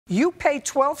You pay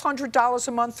 $1,200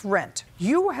 a month rent.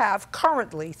 You have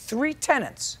currently 3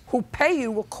 tenants who pay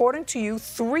you, according to you,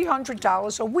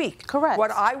 $300 a week. Correct.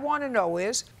 What I want to know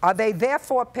is, are they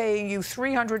therefore paying you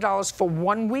 $300 for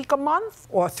 1 week a month,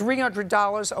 or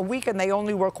 $300 a week and they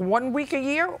only work 1 week a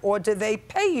year, or do they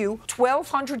pay you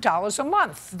 $1,200 a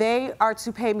month? They are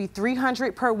to pay me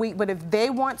 $300 per week, but if they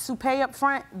want to pay up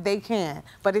front, they can.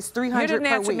 But it's $300 per week. You didn't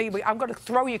answer me. I'm going to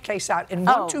throw your case out in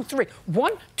 1, 2, 3.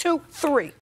 1, 2, 3.